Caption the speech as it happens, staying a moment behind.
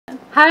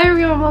Hi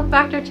everyone, welcome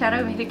back to our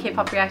channel. We make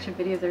K-pop reaction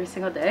videos every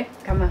single day.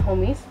 Got my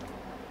homies.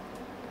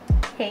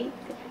 Hey.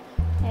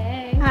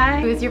 Hey. Hi.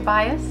 Who's your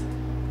bias?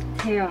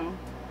 Taeyong.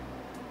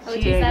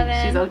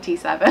 OT7. She's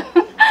OT7.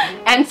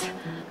 And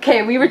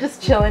okay, we were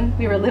just chilling.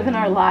 We were living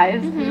our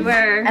lives. We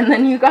were. And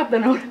then you got the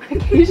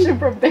notification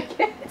from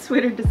BTS.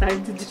 Twitter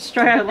decided to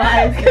destroy our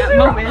lives at that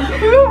moment.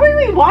 We were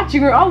really watching.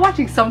 We were all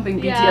watching something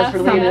BTS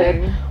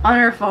related on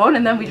our phone,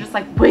 and then we just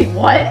like, wait,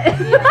 what?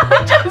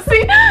 Just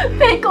see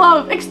Fake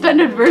Love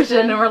extended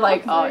version, and we're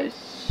like, oh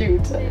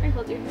shoot.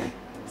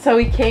 So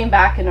we came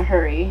back in a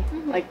hurry.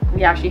 Like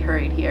we actually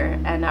hurried here,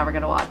 and now we're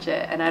gonna watch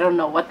it. And I don't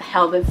know what the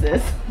hell this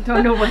is.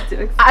 Don't know what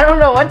to expect. I don't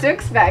know what to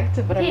expect,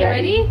 but I'm ready.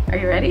 Ready? Are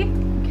you ready?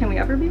 Can we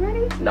ever be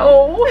ready?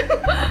 No.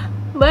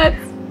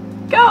 Let's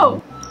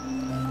go.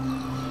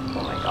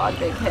 Oh my god,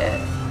 big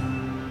hit.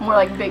 More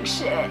like big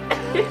shit.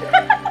 Big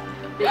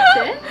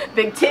tit?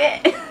 Big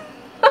tit.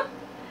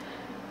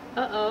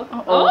 Uh-oh.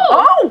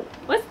 Oh!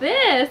 What's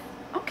this?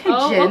 Okay,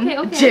 oh, Jin.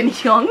 Okay.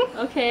 Jin-hyung.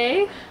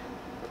 Okay.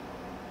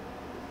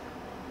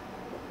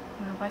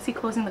 Why is he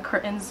closing the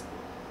curtains?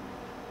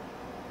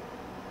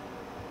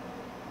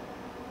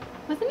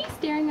 Wasn't he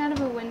staring out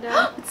of a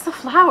window? It's the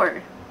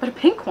flower, but a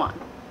pink one.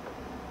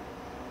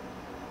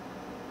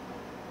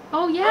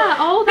 Oh yeah.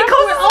 Oh, that's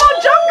because it's all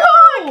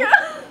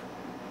Jungkook.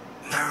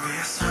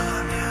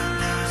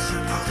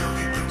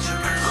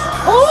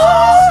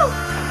 Oh!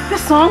 The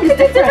song is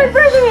different. Different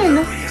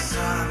version.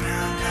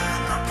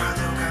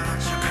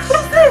 What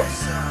is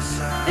this?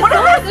 It's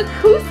almost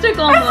acoustic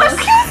almost.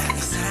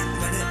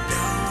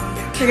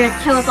 They're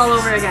gonna kill us all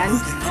over again.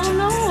 Oh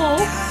no.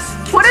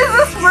 What is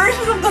this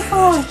version of the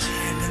song?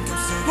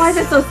 Why is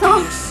it so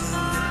soft?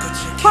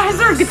 Why is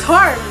there a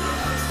guitar?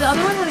 The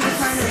other one had a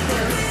guitar in it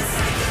too.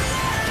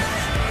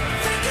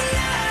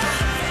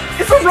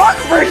 It's a rock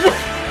version.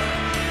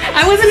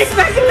 I wasn't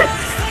expecting this.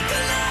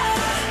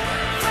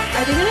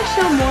 Are they gonna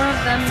show more of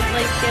them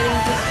like getting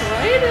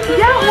destroyed? In this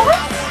one? What?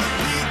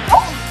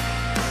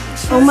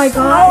 Oh my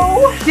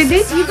god. Did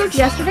they tease us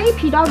yesterday?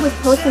 P-Dog was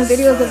posting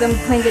videos of them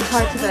playing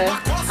guitar to the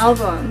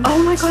album.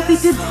 Oh my god, they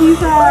did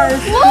tease us.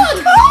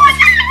 Look!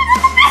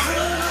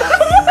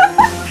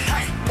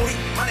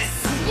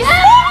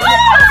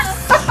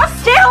 Yes!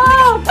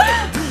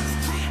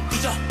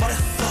 Stop!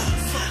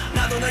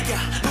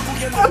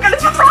 Oh god,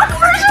 it's a rock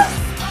version!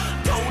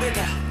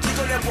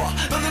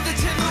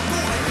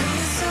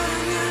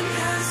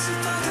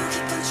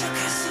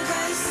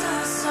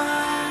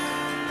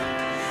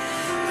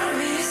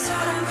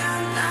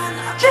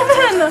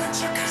 Jimin!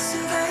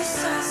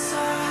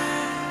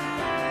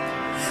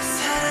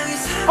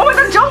 Oh my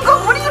god,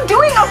 Jungkook, what are you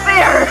doing up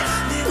there?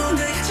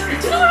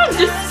 Do you know how it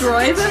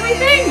destroys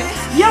everything?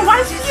 Yeah, why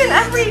is he in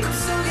every...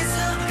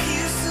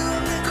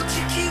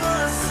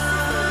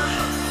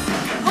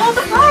 Oh,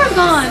 the flower's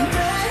gone!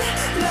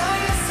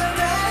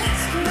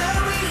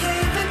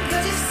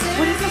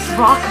 What is this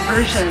rock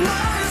version?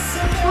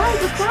 Why?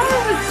 The flower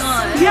was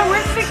gone. Yeah,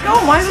 where did it go?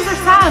 Why was there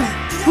sand?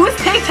 Who is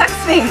Tay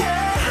texting?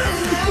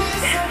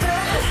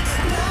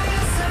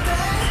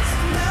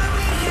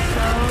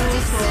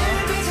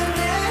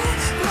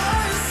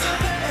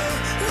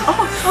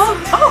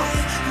 Oh!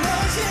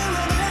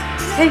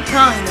 Hey,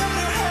 Chung.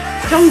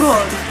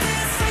 Jungkook.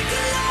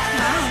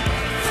 Wow.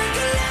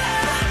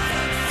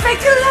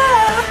 Fake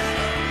love.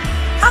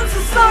 I'm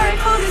so sorry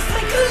for this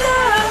fake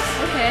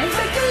love. Okay.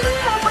 Fake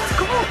love. What's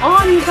going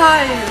on, you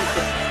guys?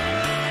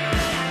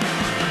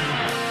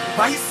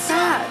 Why's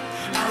that?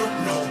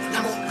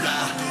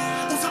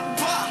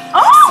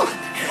 Oh!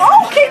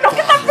 Oh, okay, no,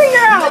 get that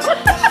finger out!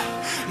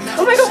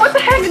 Oh my god, what the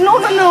heck? No.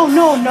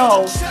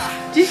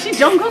 Did you see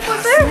Jungkook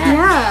was there?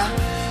 Yeah.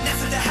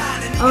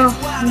 Oh,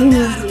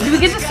 Did we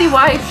get to see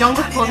why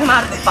Jungkook pulled him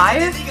out of the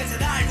fire?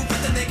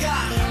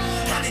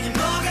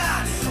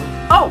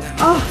 Oh!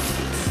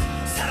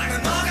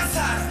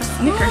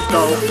 Snickers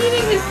go. He's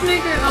eating his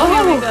Snickers. Oh,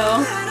 here we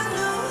go.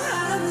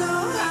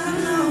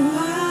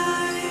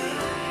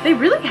 They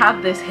really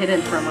have this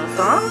hidden from us,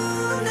 huh?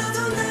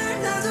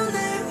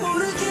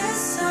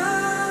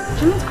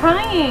 Jimin's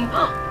crying.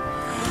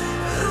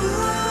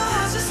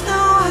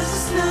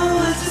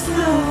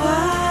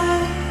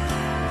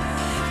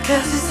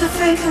 Cause it's a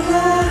fake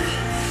love.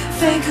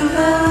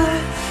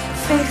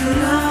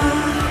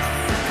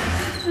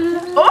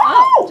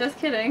 Oh! Just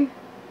kidding.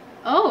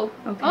 Oh.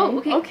 Okay. Oh,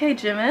 okay. Okay,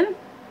 Jimin.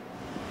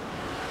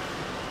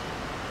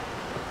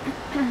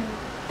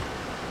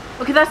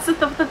 Okay, that's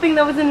the thing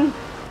that was in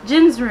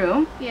Jin's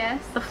room.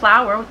 Yes. The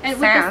flower with And the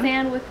with sand. the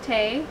sand with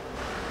Tay.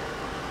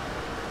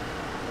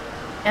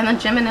 And then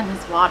Jimin in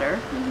his water.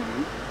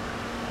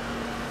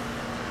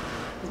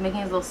 He's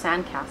making his little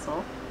sand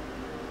castle.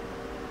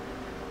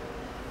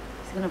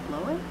 Is he gonna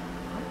blow it?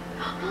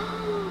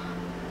 What?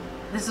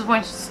 This is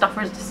when stuff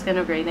was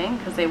disintegrating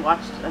because they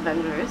watched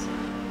Avengers.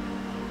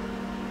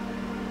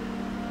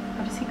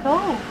 Where does he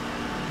go?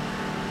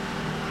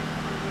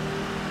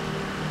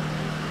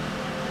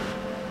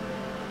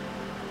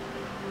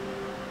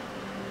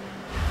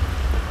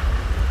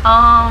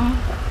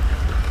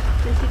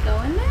 Does he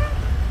go in there?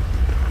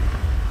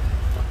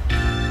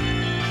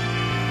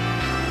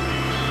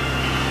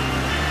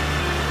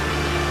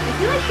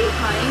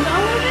 behind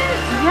all of it?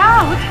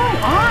 Yeah, what's going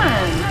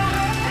on?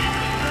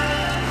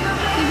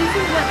 See, this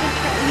is what the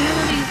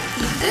these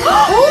pieces.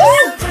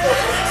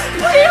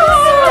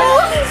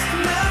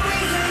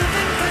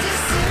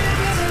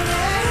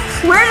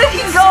 Where did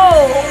he go?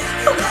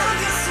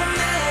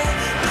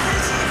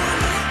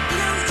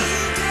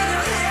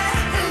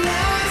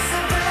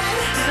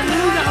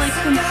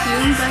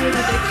 Consumed by his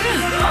addiction.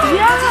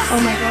 Yeah. Oh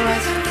my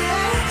gosh.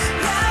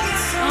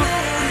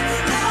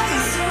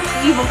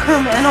 Evil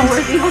Kermit. No,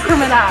 where's Evil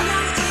Kermit at?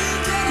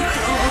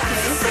 Oh,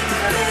 okay.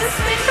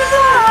 Fake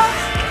love.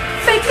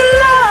 Fake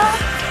love.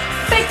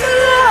 Fake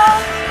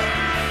love.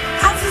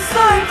 I'm so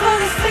sorry for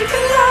this fake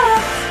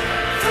love.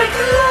 Fake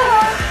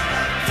love.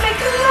 Fake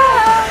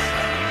love.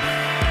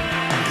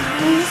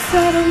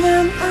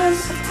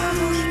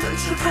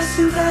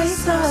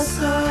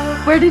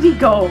 Where did he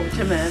go,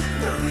 Jimin?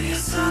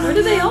 Where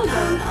did they all go?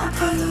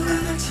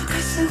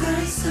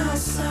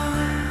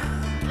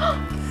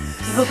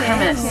 Evil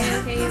Kermit.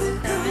 Okay, Evil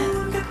Kermit.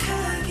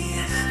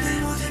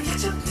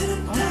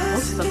 Oh,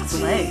 those look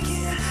like.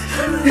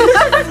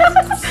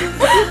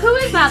 Who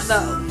is that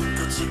though?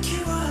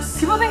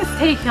 People think it's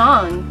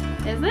Taehyung.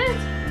 Is it?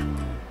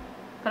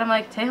 But I'm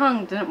like,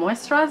 Taehyung didn't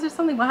moisturize or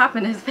something? What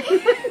happened to his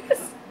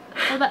face?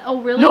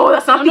 Oh really? No,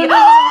 that's not no, the... no, no.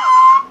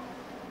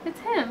 It's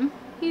him.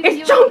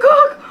 It's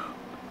Jungkook!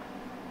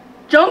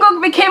 Jungkook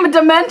became a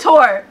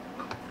Dementor!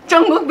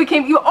 Jungkook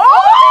became you.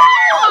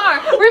 Oh!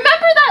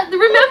 Remember that?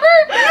 Remember?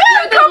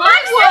 Yeah, the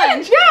live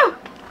one. Yeah.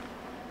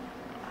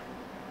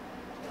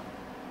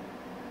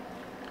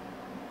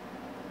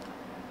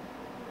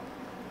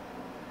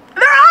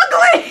 They're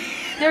ugly.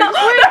 They're just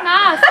wearing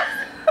masks.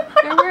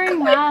 They're wearing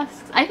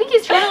masks. I think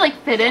he's trying to like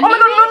fit in. Oh my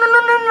god!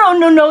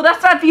 No!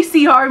 That's that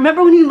VCR.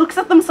 Remember when he looks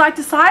at them side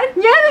to side?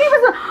 Yeah, he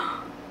was.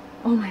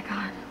 Oh my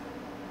god.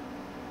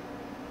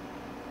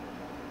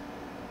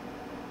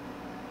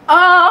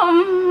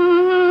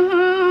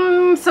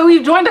 So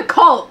he joined a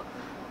cult,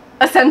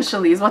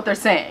 essentially, is what they're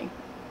saying.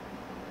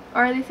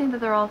 Or are they saying that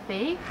they're all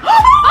fake? Oh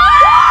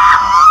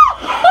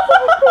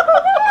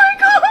my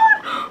god!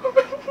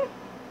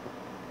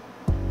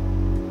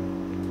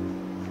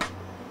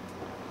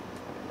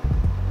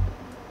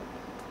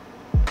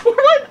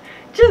 What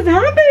just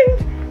happened?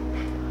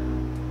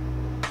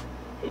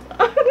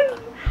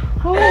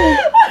 Oh.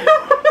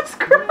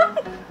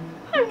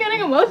 I'm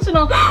getting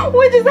emotional.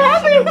 What just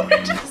happened?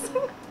 What just...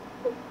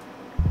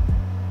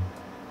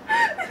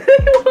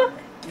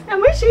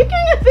 Am I shaking?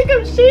 I think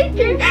I'm shaking.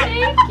 You're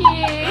shaking.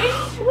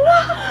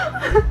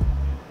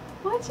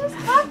 What just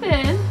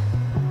happened?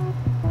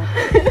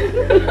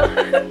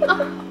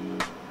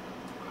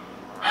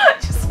 I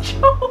just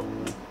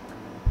choked.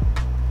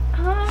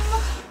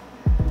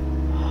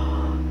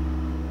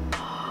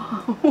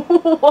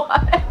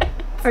 What?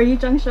 Are you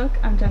Jungkook?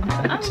 I'm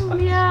Jungkook.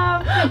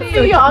 Yeah,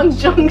 pretty young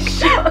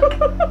Jungkook.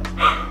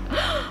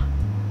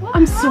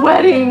 I'm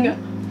sweating.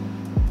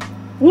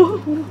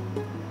 Whoa.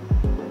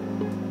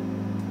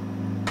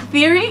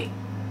 Theory?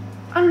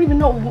 I don't even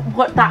know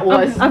what that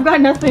was. I've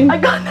got nothing. I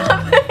got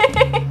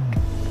nothing.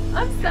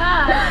 I'm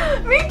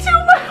sad. Me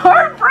too, my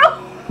heart broke.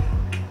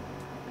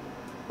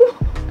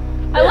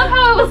 I love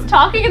how I was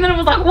talking and then it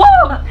was like,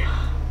 whoa!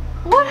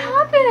 What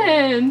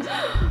happened?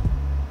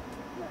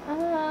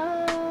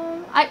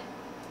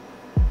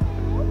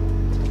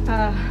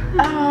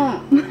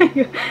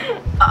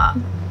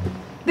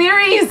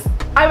 Theories.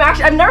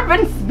 I've never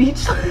been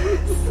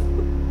speechless.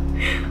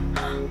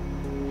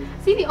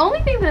 See, the only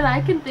thing that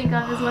I can think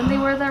of is when they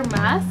wear their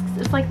masks,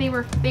 it's like they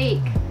were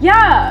fake.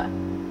 Yeah.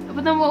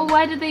 But then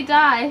why did they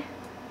die?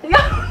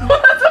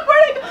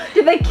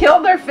 Did they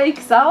kill their fake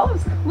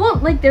selves? Well,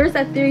 like there's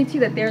that theory too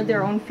that they're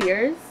their own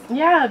fears.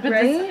 Yeah, but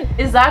right?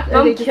 Is that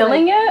them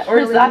killing like, it, or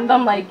is that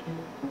them like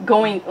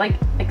going like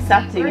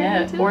accepting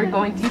it or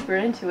going deeper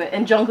into it?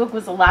 And Jungkook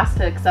was the last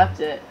to accept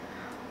it.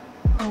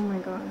 Oh my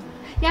god.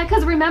 Yeah,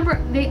 because remember,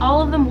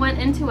 all of them went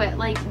into it.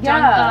 Like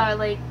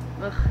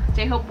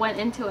J-Hope went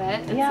into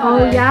it. Yeah.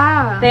 So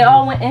yeah. They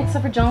all went in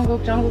except for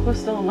Jungkook. Jungkook was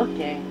still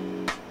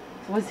looking.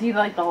 So was he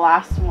like the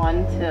last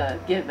one to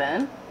give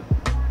in?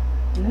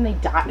 And then they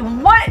died.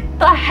 What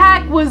the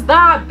heck was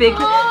that, Big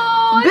Hit?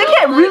 Big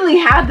Hit really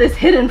had this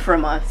hidden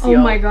from us. Oh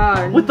my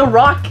god. With the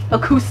rock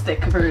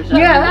acoustic version.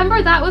 Yeah,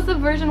 remember that was the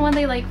version when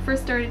they like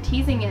first started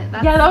teasing it.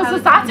 That's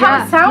that's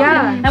how it sounded.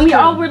 Yeah, and we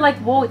all were like,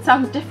 whoa, it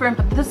sounds different,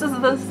 but this is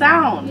the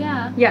sound.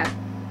 Yeah. Yeah.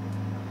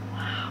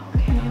 Wow,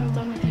 okay, I'm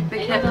done with you,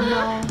 Big Hit. I don't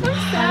know.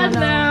 I'm sad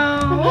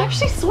now. I'm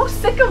actually so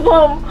sick of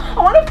them. I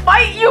want to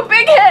fight you,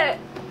 Big Hit.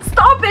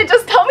 Stop it.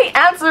 Just tell me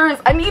answers.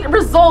 I need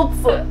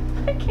results.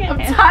 I can't.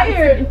 I'm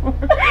tired.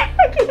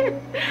 I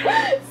can't.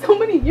 So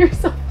many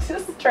years of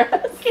distress.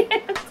 I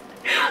can't.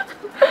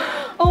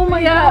 Oh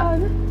my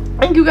god.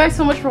 Thank you guys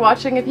so much for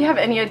watching. If you have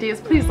any ideas,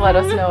 please let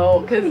us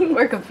know because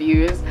we're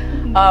confused.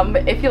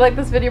 If you like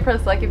this video,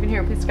 press like. If you're new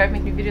here, please subscribe.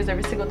 Make new videos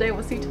every single day.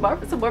 We'll see you tomorrow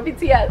for some more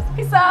BTS.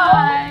 Peace out.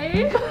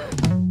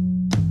 Bye.